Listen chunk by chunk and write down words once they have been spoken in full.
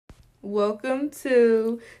Welcome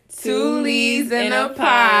to Two Leads in a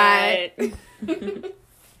Pod.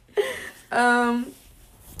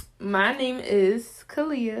 My name is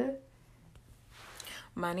Kalia.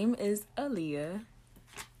 My name is Aaliyah.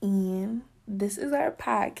 And this is our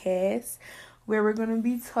podcast where we're going to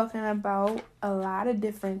be talking about a lot of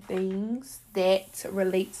different things that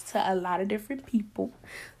relates to a lot of different people,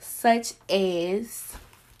 such as,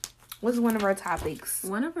 what's one of our topics?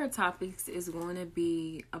 One of our topics is going to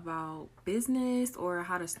be about business or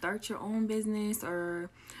how to start your own business or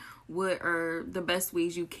what are the best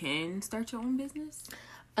ways you can start your own business.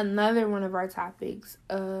 Another one of our topics,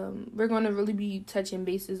 we're going to really be touching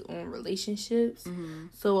bases on relationships. Mm-hmm.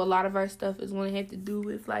 So a lot of our stuff is going to have to do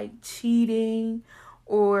with like cheating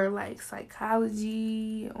or like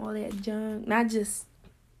psychology, all that junk. Not just,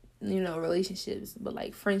 relationships, but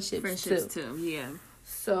like friendships too. Yeah.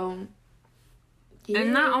 So, yeah.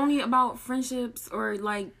 And not only about friendships or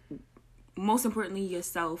like, most importantly,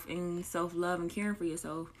 yourself and self-love and caring for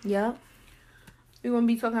yourself. Yep. We're going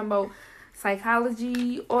to be talking about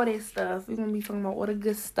psychology, all that stuff. We're going to be talking about all the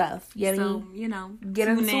good stuff. Get into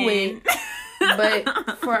it.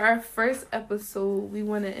 But for our first episode, we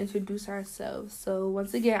want to introduce ourselves. So,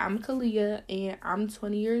 once again, I'm Kalia, and I'm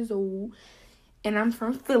 20 years old, and I'm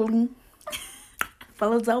from Philly.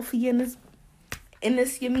 Philadelphia in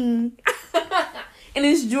this joint.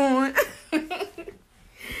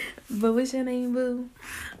 But what's your name, boo?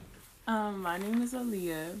 My name is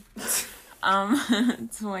Aaliyah. I'm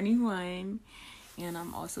 21, and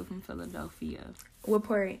I'm also from Philadelphia. What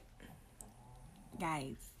part?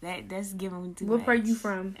 Guys, that's giving me too much. What part you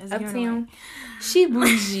from? Uptown? She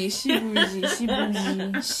bougie. She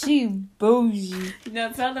bougie. Now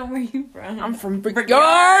tell them where you from. I'm from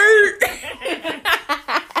Brickyard.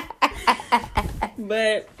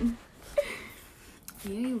 But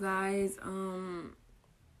yeah, you guys,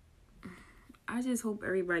 I just hope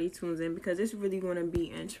everybody tunes in because it's really going to be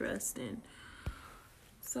interesting.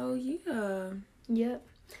 So, yeah. Yep.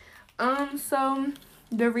 So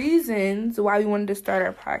the reasons why we wanted to start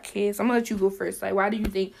our podcast, I'm going to let you go first. Like, why do you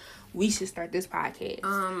think we should start this podcast?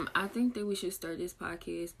 I think that we should start this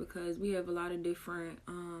podcast because we have a lot of different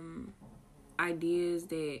ideas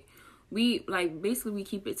that we, like, basically we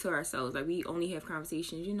keep it to ourselves. Like, we only have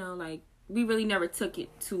conversations, like, we really never took it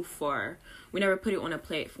too far. We never put it on a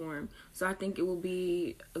platform. So I think it will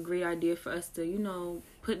be a great idea for us to,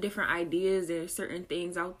 put different ideas and certain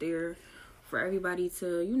things out there for everybody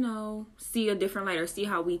to, see a different light or see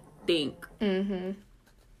how we think. Mm-hmm.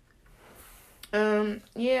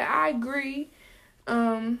 Yeah, I agree.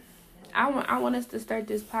 I want us to start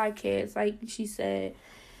this podcast, like she said.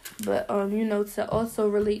 But, to also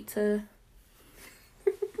relate to...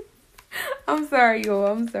 I'm sorry,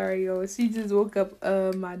 y'all. She just woke up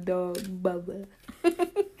my dog, Bubba.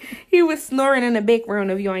 He was snoring in the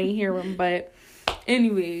background if you ain't hear him. But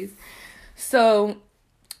anyways, so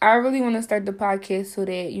I really want to start the podcast so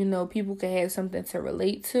that, people can have something to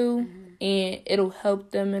relate to. Mm-hmm. And it'll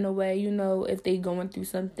help them in a way, if they going through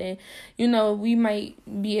something. We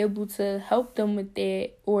might be able to help them with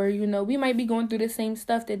that. Or, we might be going through the same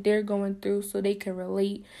stuff that they're going through so they can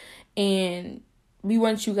relate. And we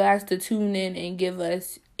want you guys to tune in and give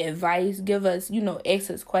us advice,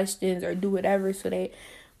 ask us questions or do whatever so that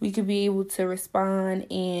we could be able to respond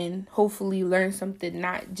and hopefully learn something,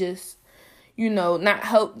 not just, not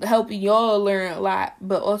helping y'all learn a lot,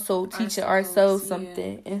 but also teaching ourselves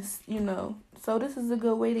something. And, so this is a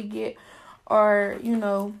good way to get our,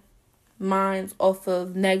 minds off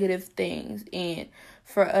of negative things and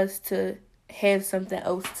for us to have something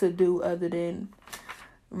else to do other than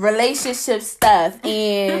relationship stuff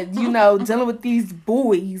and dealing with these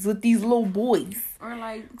little boys or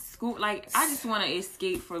like school. Like I just want to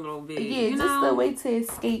escape for a little bit. Just a way to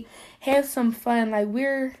escape, have some fun. Like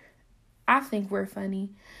I think we're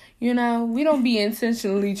funny, we don't be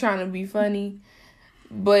intentionally trying to be funny,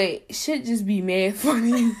 but shit just be mad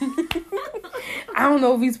funny. I don't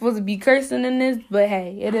know if we supposed to be cursing in this, but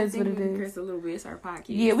hey, it is what it is. Curse a little bit. It's our podcast.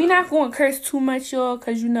 Yeah, we not going to curse too much, y'all,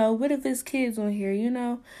 because, what if it's kids on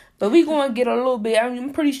here, But we going to get a little bit.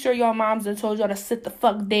 I'm pretty sure y'all moms have told y'all to sit the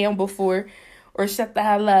fuck down before or shut the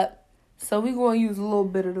hell up. So we going to use a little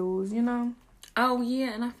bit of those, Oh,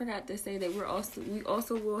 yeah, and I forgot to say that we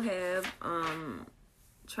also will have,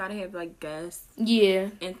 try to have, like, guests. Yeah.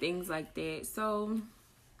 And things like that. So...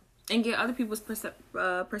 And get other people's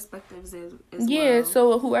perspectives as yeah, well.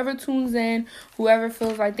 so whoever tunes in, whoever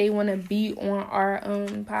feels like they want to be on our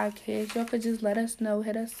podcast, y'all could just let us know,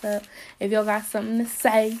 hit us up. If y'all got something to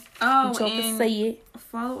say, y'all can say it.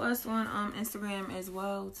 Follow us on Instagram as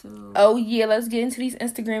well, too. Oh, yeah, let's get into these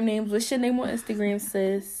Instagram names. What's your name on Instagram,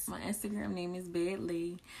 sis? My Instagram name is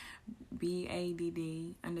Badlee,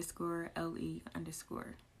 BADD_LE_.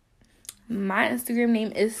 My Instagram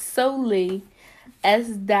name is Solee,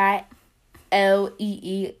 S.LEE,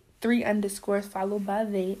 3_ followed by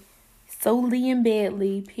that. Solee and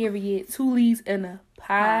Badlee, period. 2 leads in a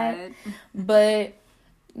pod. But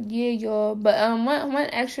yeah, y'all. But one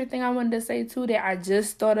extra thing I wanted to say too that I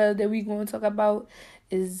just thought of that we going to talk about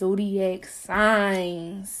is zodiac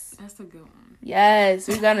signs. That's a good one. Yes,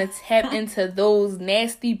 we're gonna tap into those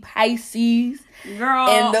nasty Pisces, girl,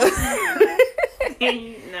 and the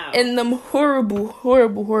no. and them horrible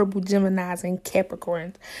Geminis and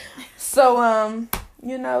Capricorns. So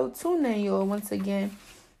tune in, y'all, once again.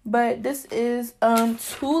 But this is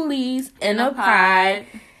 2 leads in a pod,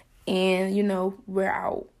 and we're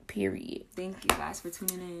out. Period. Thank you guys for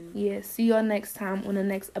tuning in. Yeah, see y'all next time on the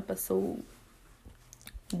next episode.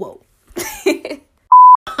 Whoa.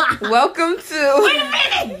 Welcome to. Wait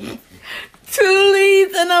a minute.